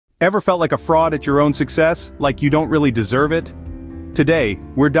Ever felt like a fraud at your own success, like you don't really deserve it? Today,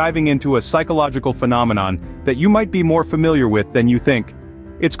 we're diving into a psychological phenomenon that you might be more familiar with than you think.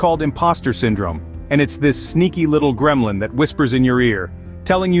 It's called imposter syndrome, and it's this sneaky little gremlin that whispers in your ear,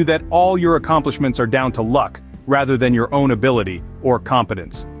 telling you that all your accomplishments are down to luck, rather than your own ability or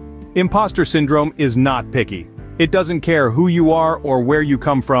competence. Imposter syndrome is not picky. It doesn't care who you are or where you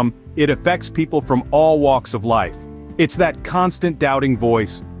come from, it affects people from all walks of life. It's that constant doubting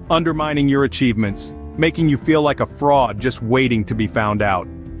voice, undermining your achievements, making you feel like a fraud just waiting to be found out.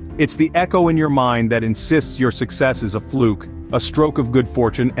 It's the echo in your mind that insists your success is a fluke, a stroke of good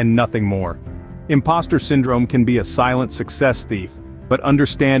fortune and nothing more. Imposter syndrome can be a silent success thief, but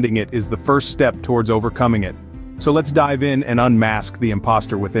understanding it is the first step towards overcoming it. So let's dive in and unmask the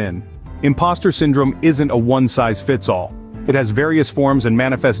imposter within. Imposter syndrome isn't a one-size-fits-all. It has various forms and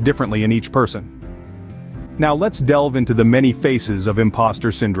manifests differently in each person. Now let's delve into the many faces of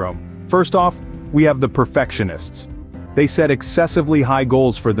imposter syndrome. First off, we have the perfectionists. They set excessively high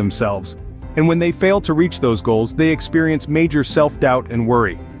goals for themselves, and when they fail to reach those goals, they experience major self-doubt and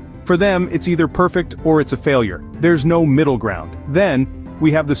worry. For them, it's either perfect or it's a failure. There's no middle ground. Then,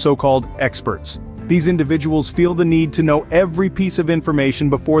 we have the so-called experts. These individuals feel the need to know every piece of information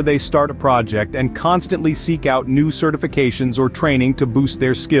before they start a project and constantly seek out new certifications or training to boost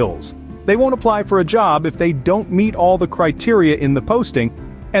their skills. They won't apply for a job if they don't meet all the criteria in the posting,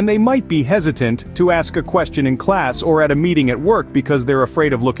 and they might be hesitant to ask a question in class or at a meeting at work because they're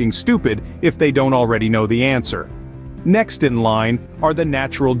afraid of looking stupid if they don't already know the answer. Next in line are the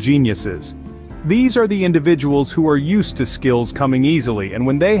natural geniuses. These are the individuals who are used to skills coming easily, and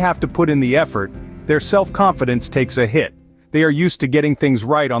when they have to put in the effort, their self-confidence takes a hit. They are used to getting things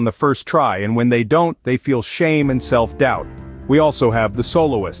right on the first try, and when they don't, they feel shame and self-doubt. We also have the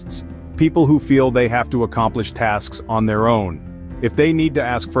soloists. People who feel they have to accomplish tasks on their own. If they need to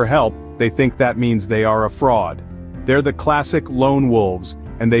ask for help, they think that means they are a fraud. They're the classic lone wolves,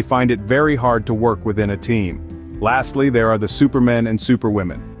 and they find it very hard to work within a team. Lastly, there are the supermen and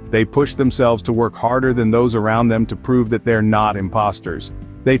superwomen. They push themselves to work harder than those around them to prove that they're not imposters.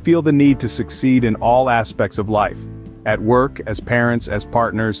 They feel the need to succeed in all aspects of life. At work, as parents, as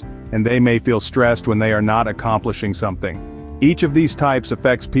partners, and they may feel stressed when they are not accomplishing something. Each of these types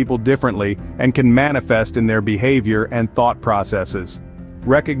affects people differently and can manifest in their behavior and thought processes.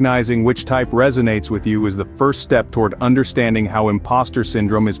 Recognizing which type resonates with you is the first step toward understanding how imposter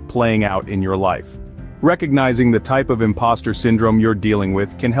syndrome is playing out in your life. Recognizing the type of imposter syndrome you're dealing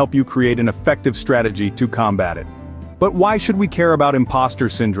with can help you create an effective strategy to combat it. But why should we care about imposter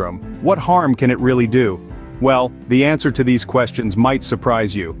syndrome? What harm can it really do? Well, the answer to these questions might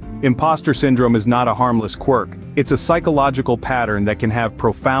surprise you. Imposter syndrome is not a harmless quirk. It's a psychological pattern that can have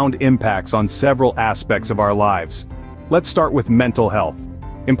profound impacts on several aspects of our lives. Let's start with mental health.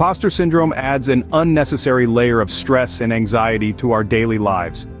 Imposter syndrome adds an unnecessary layer of stress and anxiety to our daily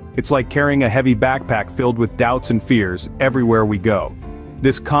lives. It's like carrying a heavy backpack filled with doubts and fears everywhere we go.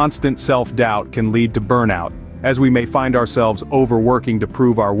 This constant self-doubt can lead to burnout, as we may find ourselves overworking to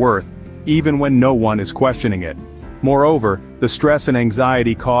prove our worth, even when no one is questioning it. Moreover, the stress and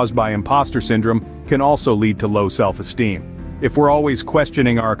anxiety caused by imposter syndrome can also lead to low self-esteem. If we're always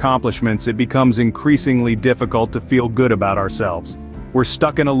questioning our accomplishments, it becomes increasingly difficult to feel good about ourselves. We're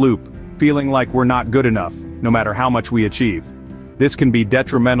stuck in a loop, feeling like we're not good enough, no matter how much we achieve. This can be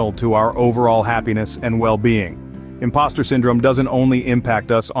detrimental to our overall happiness and well-being. Imposter syndrome doesn't only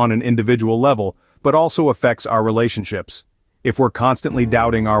impact us on an individual level, but also affects our relationships. If we're constantly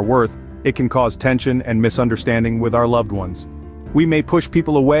doubting our worth, it can cause tension and misunderstanding with our loved ones. We may push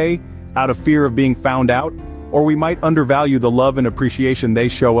people away out of fear of being found out, or we might undervalue the love and appreciation they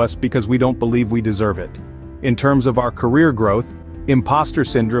show us because we don't believe we deserve it. In terms of our career growth, imposter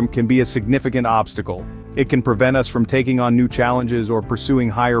syndrome can be a significant obstacle. It can prevent us from taking on new challenges or pursuing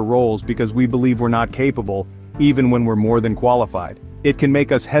higher roles because we believe we're not capable, even when we're more than qualified. It can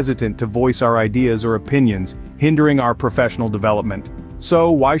make us hesitant to voice our ideas or opinions, hindering our professional development.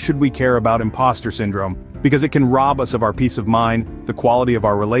 So why should we care about imposter syndrome? Because it can rob us of our peace of mind, the quality of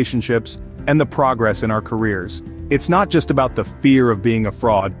our relationships, and the progress in our careers. It's not just about the fear of being a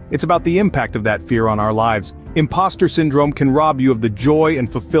fraud, it's about the impact of that fear on our lives. Imposter syndrome can rob you of the joy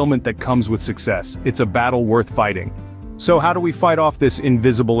and fulfillment that comes with success. It's a battle worth fighting. So how do we fight off this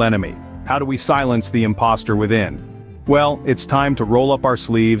invisible enemy? How do we silence the imposter within? Well, it's time to roll up our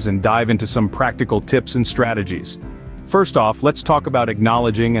sleeves and dive into some practical tips and strategies. First off, let's talk about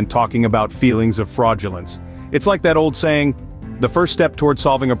acknowledging and talking about feelings of fraudulence. It's like that old saying, the first step towards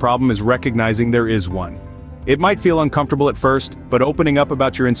solving a problem is recognizing there is one. It might feel uncomfortable at first, but opening up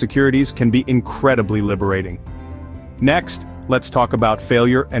about your insecurities can be incredibly liberating. Next, let's talk about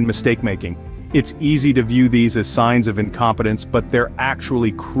failure and mistake-making. It's easy to view these as signs of incompetence, but they're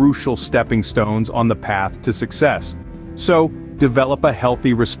actually crucial stepping stones on the path to success. So, develop a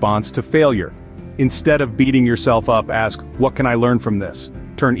healthy response to failure. Instead of beating yourself up, ask, what can I learn from this?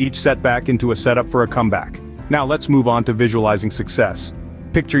 Turn each setback into a setup for a comeback. Now let's move on to visualizing success.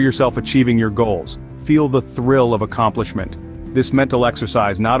 Picture yourself achieving your goals. Feel the thrill of accomplishment. This mental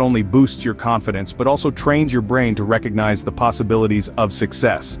exercise not only boosts your confidence, but also trains your brain to recognize the possibilities of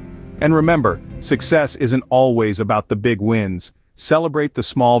success. And remember, success isn't always about the big wins. Celebrate the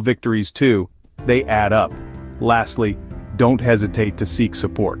small victories too. They add up. Lastly, don't hesitate to seek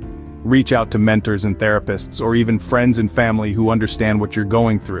support. Reach out to mentors and therapists, or even friends and family who understand what you're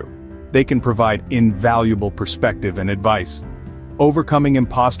going through. They can provide invaluable perspective and advice. Overcoming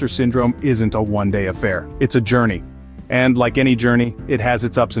imposter syndrome isn't a one-day affair. It's a journey. And like any journey, it has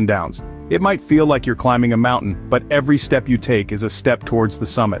its ups and downs. It might feel like you're climbing a mountain, but every step you take is a step towards the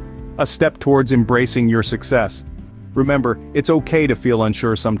summit. A step towards embracing your success. Remember, it's okay to feel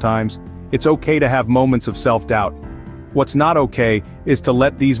unsure sometimes. It's okay to have moments of self-doubt. What's not okay is to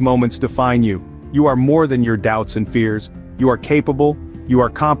let these moments define you. You are more than your doubts and fears. You are capable, you are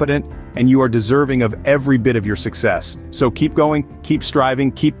competent, and you are deserving of every bit of your success. So keep going, keep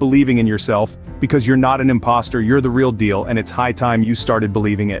striving, keep believing in yourself, because you're not an imposter, you're the real deal, and it's high time you started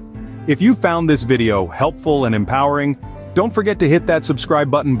believing it. If you found this video helpful and empowering, don't forget to hit that subscribe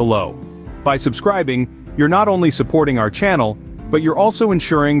button below. By subscribing, you're not only supporting our channel, but you're also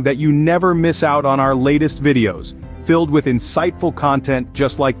ensuring that you never miss out on our latest videos, filled with insightful content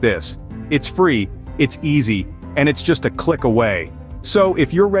just like this. It's free, it's easy, and it's just a click away. So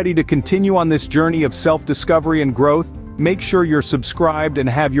if you're ready to continue on this journey of self-discovery and growth, make sure you're subscribed and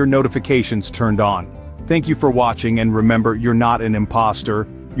have your notifications turned on. Thank you for watching, and remember, you're not an imposter,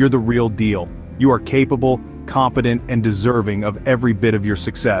 you're the real deal. You are capable, competent, and deserving of every bit of your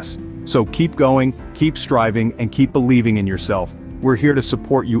success. So keep going, keep striving, and keep believing in yourself. We're here to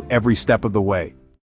support you every step of the way.